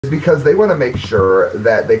because they want to make sure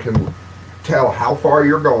that they can tell how far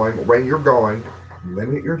you're going, when you're going,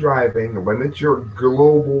 limit your driving, limit your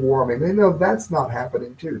global warming. They know that's not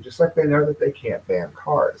happening too, just like they know that they can't ban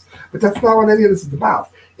cars. But that's not what any of this is about.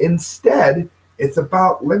 Instead, it's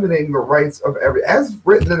about limiting the rights of as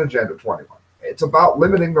written in Agenda 21. It's about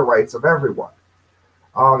limiting the rights of everyone.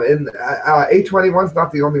 And A21 is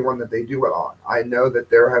not the only one that they do it on. I know that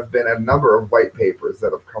there have been a number of white papers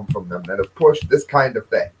that have come from them that have pushed this kind of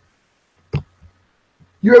thing.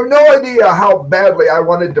 You have no idea how badly I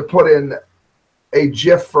wanted to put in a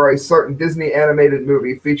GIF for a certain Disney animated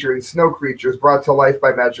movie featuring snow creatures brought to life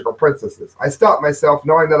by magical princesses. I stopped myself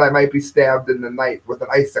knowing that I might be stabbed in the night with an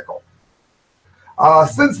icicle.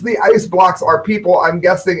 Since the ice blocks are people, I'm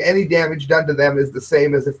guessing any damage done to them is the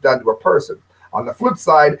same as if done to a person. On the flip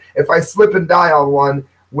side, if I slip and die on one,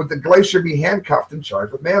 would the glacier be handcuffed and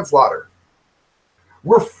charged with manslaughter?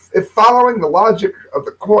 If following the logic of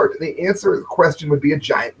the court, the answer to the question would be a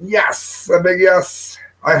giant yes, a big yes.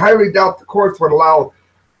 I highly doubt the courts would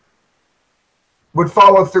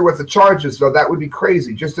follow through with the charges, though. That would be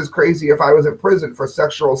crazy. Just as crazy if I was in prison for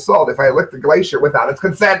sexual assault if I licked the glacier without its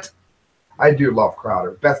consent. I do love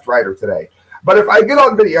Crowder, best writer today. But if I get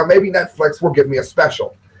on video, maybe Netflix will give me a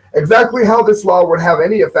special. Exactly how this law would have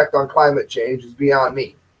any effect on climate change is beyond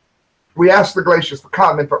me. We asked the glaciers for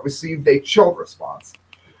comment, but received a chilled response.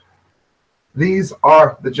 These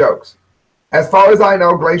are the jokes. As far as I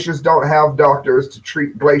know, glaciers don't have doctors to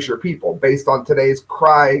treat glacier people. Based on today's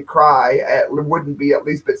cry, it wouldn't be at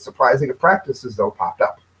least a bit surprising if practices, though, popped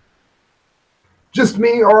up. Just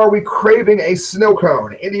me, or are we craving a snow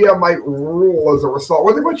cone? India might rule as a result.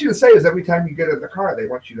 What they want you to say is every time you get in the car, they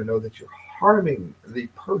want you to know that you're harming the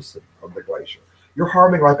person of the glacier. You're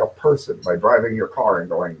harming like a person by driving your car and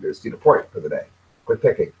going to see the point for the day. Quit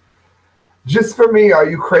picking. Just for me, are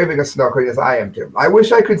you craving a snow cone? Yes, I am too. I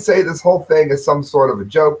wish I could say this whole thing is some sort of a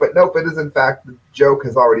joke, but nope, it is in fact, the joke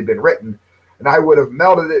has already been written, and I would have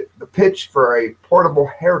melted the pitch for a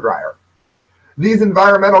portable hairdryer. These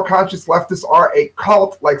environmental conscious leftists are a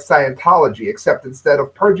cult like Scientology, except instead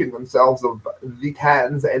of purging themselves of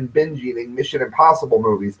Vitans and binge-eating Mission Impossible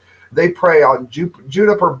movies, they prey on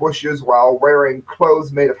juniper bushes while wearing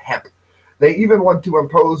clothes made of hemp. They even want to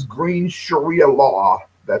impose green Sharia law.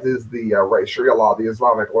 That is the right Sharia law, the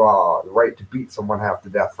Islamic law, the right to beat someone half to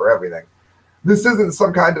death for everything. This isn't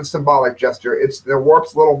some kind of symbolic gesture. It's their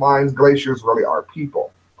warped little minds. Glaciers really are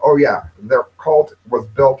people. Oh yeah, their cult was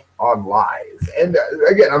built on lies. And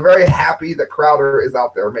again, I'm very happy that Crowder is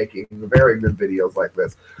out there making very good videos like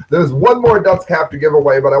this. There's one more Dunce cap to give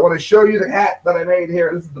away, but I want to show you the hat that I made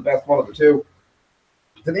here. This is the best one of the two.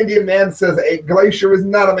 It's an Indian man says, a glacier is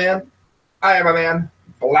not a man. I am a man.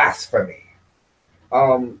 Blasphemy.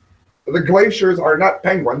 The glaciers are not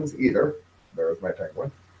penguins either. There's my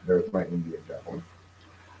penguin. There's my Indian gentleman.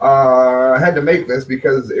 I had to make this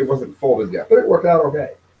because it wasn't folded yet, but it worked out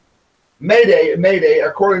okay. Mayday, Mayday.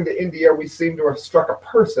 According to India, we seem to have struck a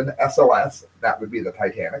person, SOS. That would be the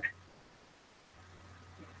Titanic.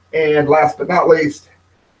 And last but not least,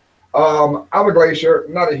 I'm a glacier,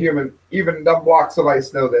 not a human. Even dumb blocks of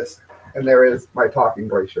ice know this. And there is my talking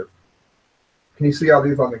glacier. Can you see all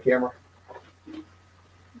these on the camera?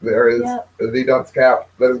 There is the Dunce cap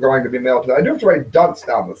that is going to be mailed to. I do have to write Dunce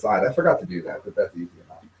down the side. I forgot to do that, but that's easy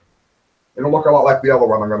enough. It'll look a lot like the other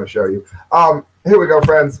one I'm going to show you. Here we go,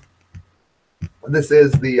 friends. This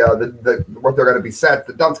is the what they're going to be set.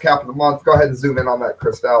 The Dunce cap of the month. Go ahead and zoom in on that,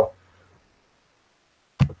 Christelle.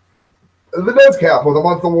 The Dunce Cap of the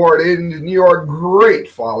Month award in your great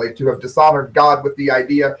folly to have dishonored God with the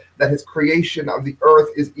idea that his creation of the earth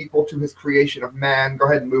is equal to his creation of man. Go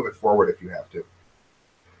ahead and move it forward if you have to.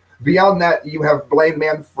 Beyond that, you have blamed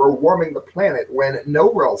man for warming the planet when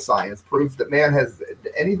no real science proves that man has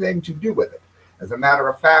anything to do with it. As a matter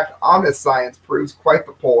of fact, honest science proves quite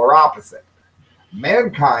the polar opposite.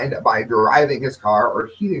 Mankind, by driving his car or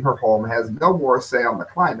heating her home, has no more say on the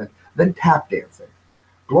climate than tap dancing.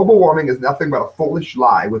 Global warming is nothing but a foolish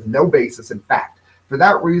lie with no basis in fact. For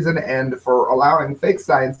that reason, and for allowing fake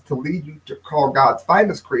science to lead you to call God's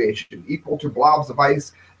finest creation equal to blobs of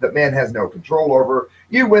ice that man has no control over,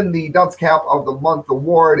 you win the Dunce Cap of the Month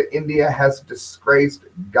award. India has disgraced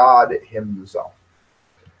God himself.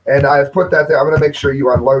 And I've put that there. I'm going to make sure you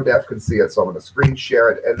on low def can see it, so I'm going to screen share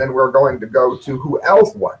it, and then we're going to go to who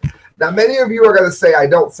else won. Now, many of you are going to say I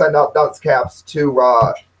don't send out Dunce Caps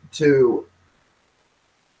to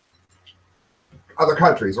other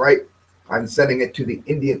countries, right? I'm sending it to the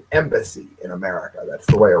Indian Embassy in America. That's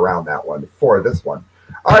the way around that one for this one.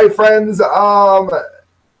 All right, friends.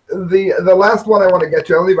 The last one I want to get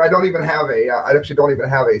to, I don't even have a, I actually don't even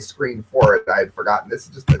have a screen for it. I had forgotten. This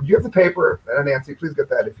is just, do you have the paper? Nancy, please get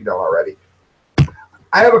that if you don't already.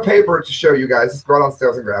 I have a paper to show you guys. Let's go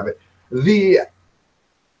downstairs and grab it. The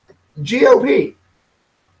GOP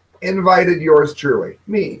invited yours truly,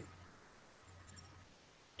 me,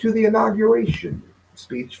 to the inauguration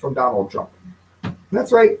speech from Donald Trump.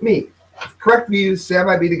 That's right, me. Correct Views, Sam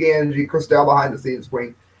I. B. to Gangi, Christelle behind the scenes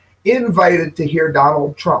queen, invited to hear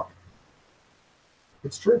Donald Trump.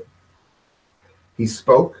 It's true. He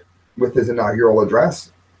spoke with his inaugural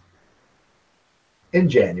address in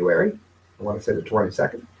January. I want to say the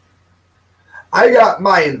 22nd. I got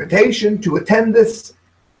my invitation to attend this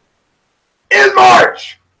in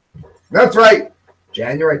March. That's right.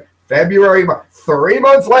 January, February, March. 3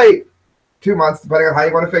 months late. 2 months, depending on how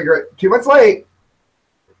you want to figure it. 2 months late.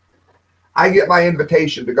 I get my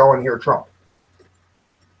invitation to go and hear Trump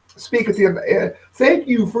speak at the thank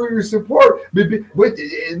you for your support. With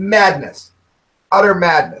madness, utter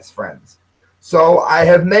madness, friends. So I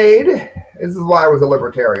have made, this is why I was a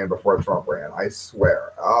libertarian before Trump ran, I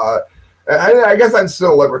swear. I guess I'm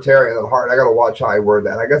still a libertarian at heart. I got to watch how I word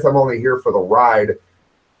that. I guess I'm only here for the ride.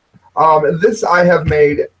 This I have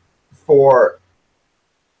made for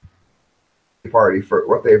the party for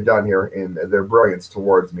what they've done here in their brilliance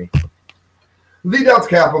towards me. The Dunce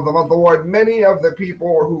Cap of the Month Award. Many of the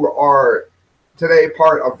people who are today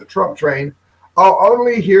part of the Trump train are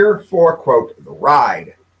only here for, quote, the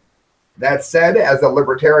ride. That said, as a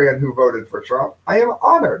libertarian who voted for Trump, I am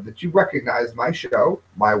honored that you recognize my show,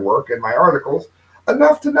 my work, and my articles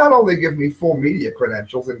enough to not only give me full media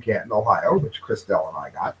credentials in Canton, Ohio, which Christelle and I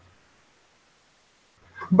got,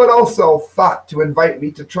 but also thought to invite me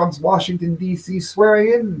to Trump's Washington, D.C.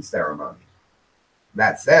 swearing-in ceremony.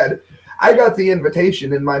 That said, I got the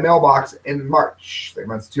invitation in my mailbox in March, 3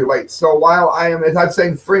 months too late. So while I'm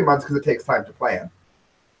saying 3 months because it takes time to plan.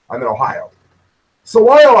 I'm in Ohio. So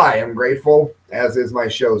while I am grateful, as is my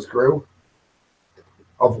show's crew,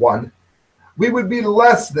 of one, we would be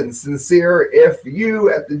less than sincere if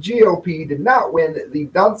you at the GOP did not win the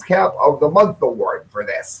Dunce Cap of the Month Award for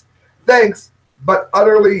this. Thanks, but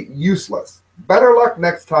utterly useless. Better luck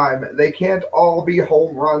next time. They can't all be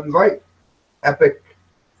home runs, right? Epic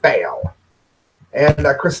fail. And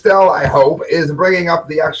Christelle, I hope, is bringing up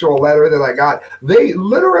the actual letter that I got. They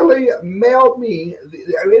literally mailed me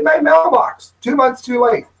in my mailbox 2 months too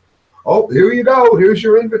late. Oh, here you go. Here's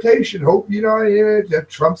your invitation. Hope you know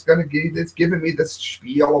Trump's gonna it's giving me this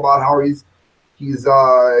spiel about how he's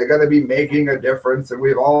gonna be making a difference, and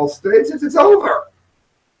we've all stayed since it's over.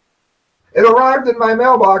 It arrived in my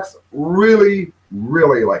mailbox really,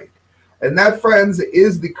 really late. And that, friends,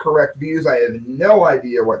 is the correct views. I have no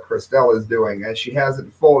idea what Christelle is doing, and she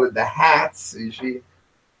hasn't folded the hats, and she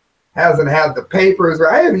hasn't had the papers.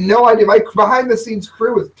 I have no idea. My behind-the-scenes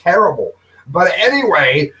crew is terrible. But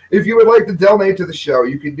anyway, if you would like to donate to the show,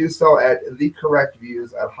 you can do so at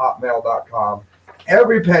thecorrectviews@hotmail.com.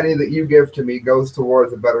 Every penny that you give to me goes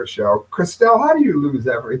towards a better show. Christelle, how do you lose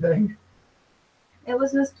everything? It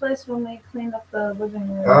was misplaced when we cleaned up the living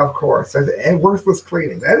room. Of course. And worthless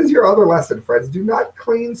cleaning. That is your other lesson, friends. Do not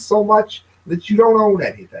clean so much that you don't own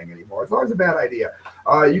anything anymore. It's always a bad idea.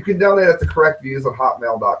 You can donate at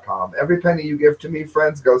thecorrectviews@hotmail.com. Every penny you give to me,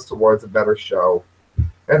 friends, goes towards a better show.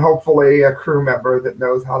 And hopefully a crew member that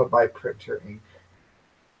knows how to buy printer ink.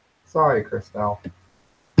 Sorry, Christelle.